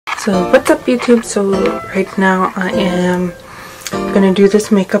So what's up YouTube? So right now I am gonna do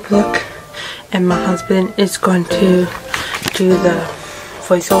this makeup look and my husband is going to do the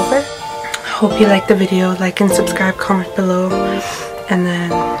voiceover. Hope you like the video. Like and subscribe, comment below, and then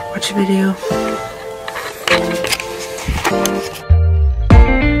watch the video.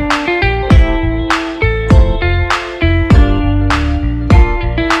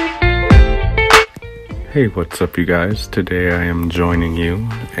 Hey, what's up you guys? Today I am joining you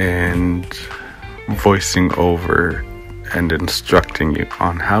and voicing over and instructing you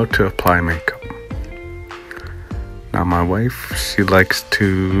on how to apply makeup. Now my wife, she likes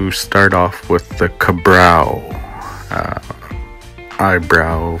to start off with the Ka-Brow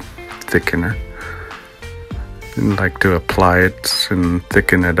eyebrow thickener. And like to apply it and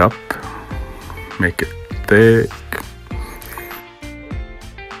thicken it up, make it thick.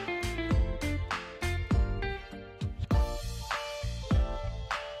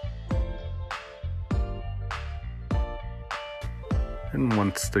 And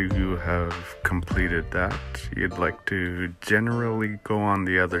once you have completed that, you'd like to generally go on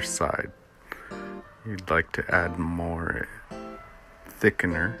the other side. You'd like to add more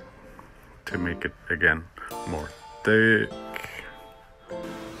thickener to make it, again, more thick.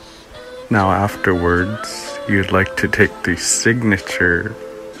 Now afterwards, you'd like to take the signature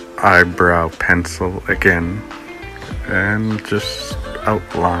eyebrow pencil again and just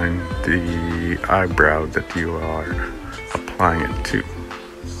outline the eyebrow that you are applying it to.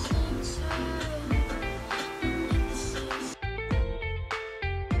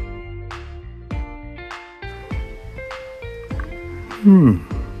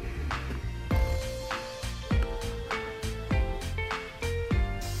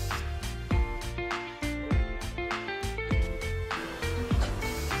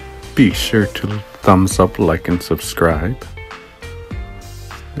 Be sure to thumbs up, like, and subscribe.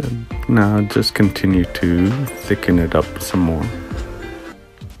 And now just continue to thicken it up some more.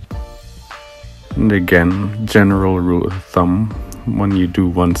 And again, general rule of thumb, when you do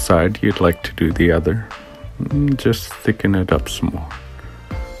one side, you'd like to do the other. And just thicken it up some more.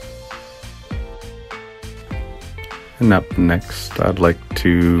 And up next, I'd like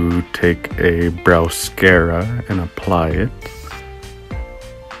to take a brow mascara and apply it.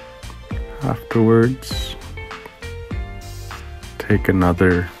 Afterwards, take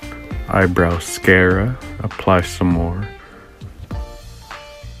another eyebrow mascara, apply some more.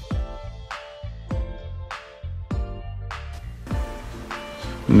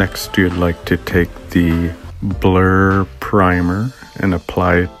 Next, you'd like to take the blur primer and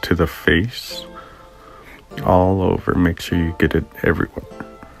apply it to the face. All over, make sure you get it everywhere.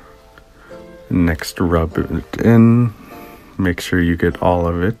 Next, rub it in, make sure you get all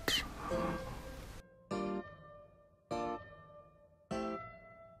of it.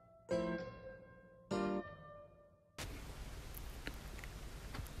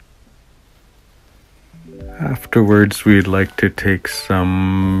 Afterwards, we'd like to take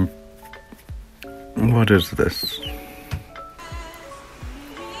some, what is this?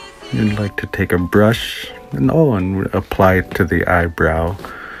 You'd like to take a brush and apply it to the eyebrow.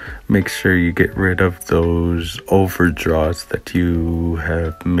 Make sure you get rid of those overdraws that you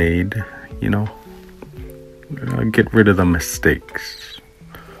have made, you know. Get rid of the mistakes.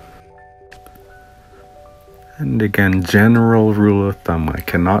 And again, general rule of thumb, I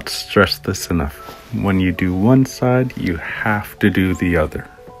cannot stress this enough. When you do one side, you have to do the other.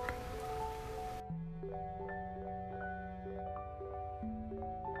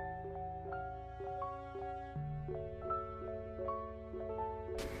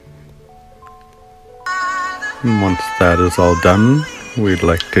 And once that is all done, we'd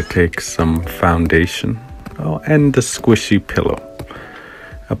like to take some foundation and the squishy pillow.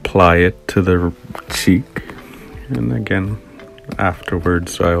 Apply it to the cheek. And again,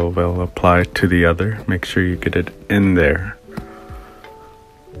 afterwards I will apply it to the other. Make sure you get it in there.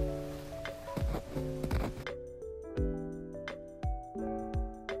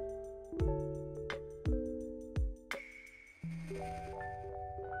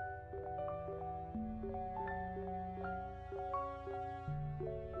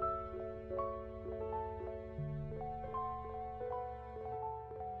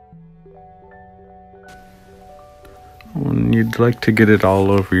 And you'd like to get it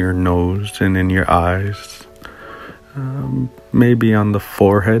all over your nose and in your eyes, maybe on the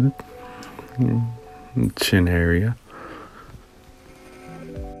forehead, chin area.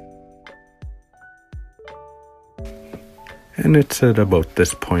 And it's at about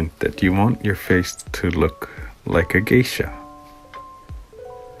this point that you want your face to look like a geisha.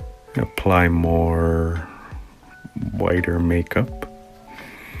 Apply more whiter makeup.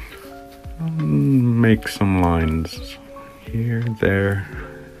 Make some lines here, there,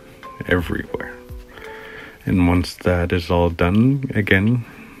 everywhere. And once that is all done, again,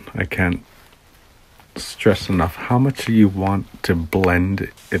 I can't stress enough how much you want to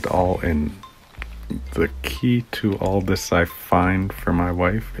blend it all in. The key to all this, I find, for my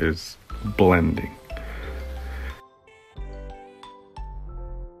wife is blending.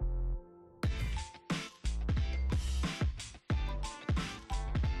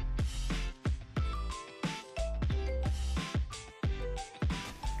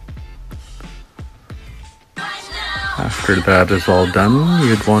 After that is all done,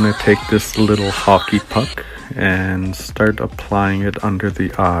 you'd want to take this little hockey puck and start applying it under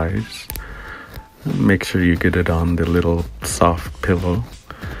the eyes. Make sure you get it on the little soft pillow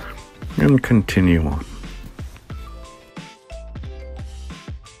and continue on.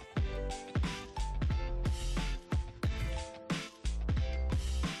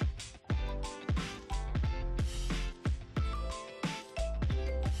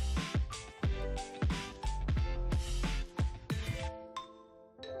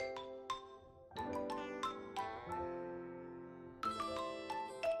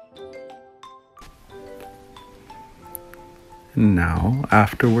 Now,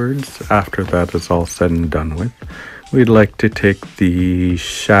 afterwards, after that is all said and done with, we'd like to take the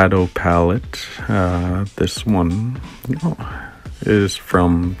shadow palette. This one is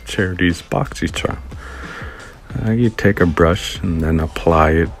from Charity's BoxyCharm. You take a brush and then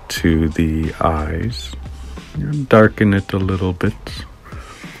apply it to the eyes. Darken it a little bit.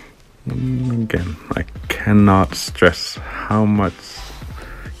 And again, I cannot stress how much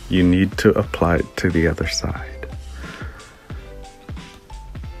you need to apply it to the other side.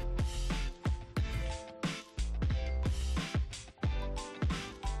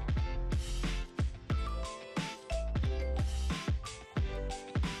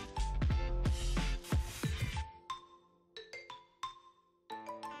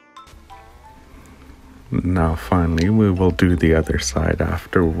 Now finally we will do the other side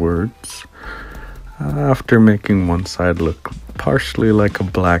afterwards, after making one side look partially like a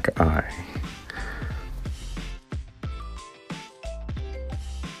black eye.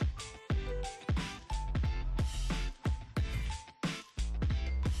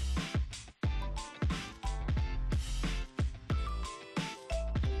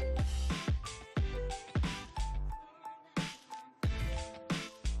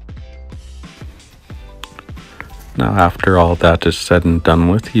 Now after all that is said and done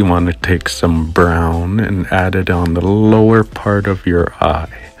with, you want to take some brown and add it on the lower part of your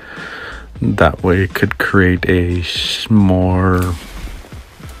eye. That way it could create a more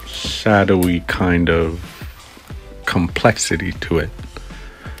shadowy kind of complexity to it.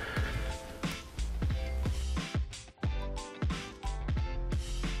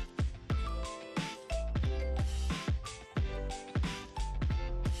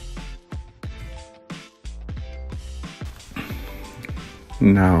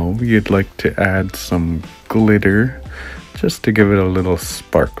 Now you'd like to add some glitter just to give it a little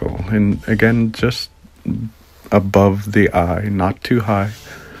sparkle, and again just above the eye, not too high,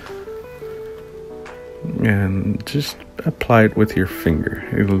 and just apply it with your finger.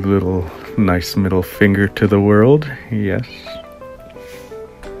 A little nice middle finger to the world, yes.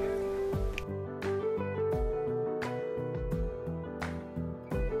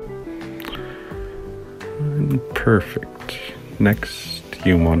 And perfect. Next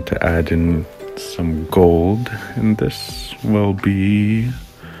you want to add in some gold, and this will be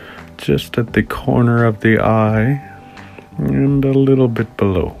just at the corner of the eye and a little bit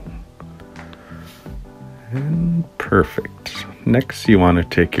below. And perfect. Next you want to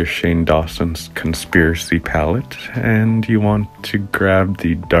take your Shane Dawson's Conspiracy palette and you want to grab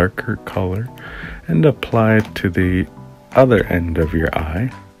the darker color and apply it to the other end of your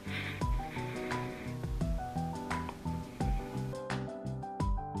eye.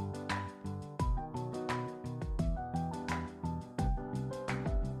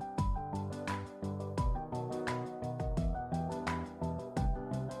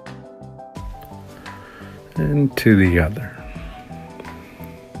 And to the other.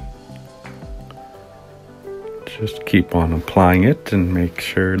 Just keep on applying it and make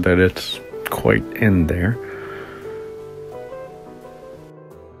sure that it's quite in there.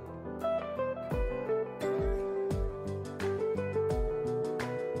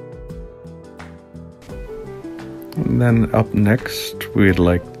 And then up next, we'd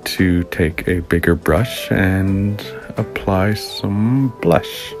like to take a bigger brush and apply some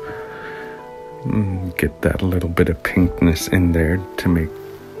blush. Get that little bit of pinkness in there to make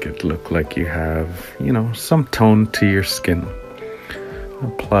it look like you have, some tone to your skin.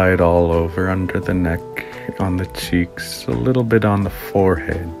 Apply it all over, under the neck, on the cheeks, a little bit on the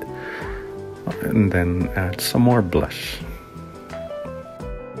forehead, and then add some more blush.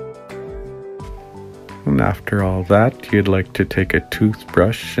 And after all that, you'd like to take a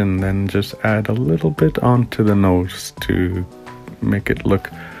toothbrush and then just add a little bit onto the nose to make it look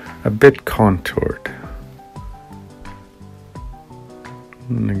a bit contoured.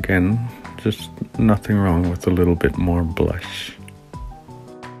 And again, just nothing wrong with a little bit more blush.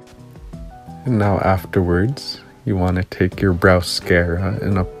 And now afterwards, you want to take your browscara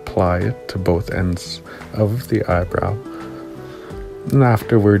and apply it to both ends of the eyebrow. And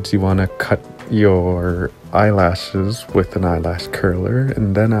afterwards, you want to cut your eyelashes with an eyelash curler,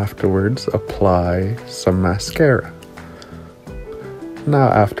 and then afterwards apply some mascara. Now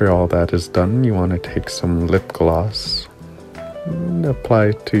after all that is done, you want to take some lip gloss and apply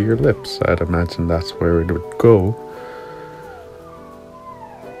it to your lips. I'd imagine that's where it would go.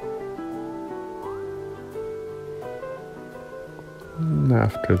 And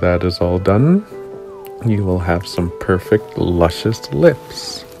after that is all done, you will have some perfect luscious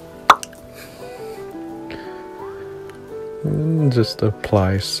lips. And just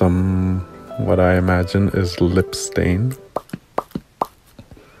apply some, what I imagine is lip stain.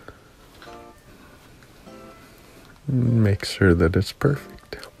 And make sure that it's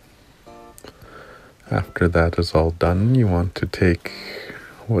perfect. After that is all done, you want to take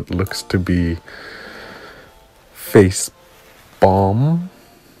what looks to be face balm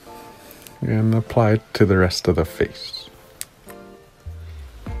and apply it to the rest of the face.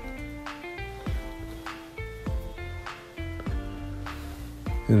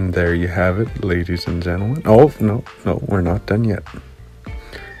 And there you have it, ladies and gentlemen. Oh, no, we're not done yet.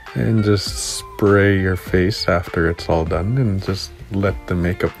 And just spray your face after it's all done and just let the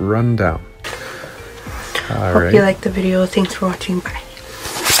makeup run down. Hope you liked the video. Thanks for watching. Bye.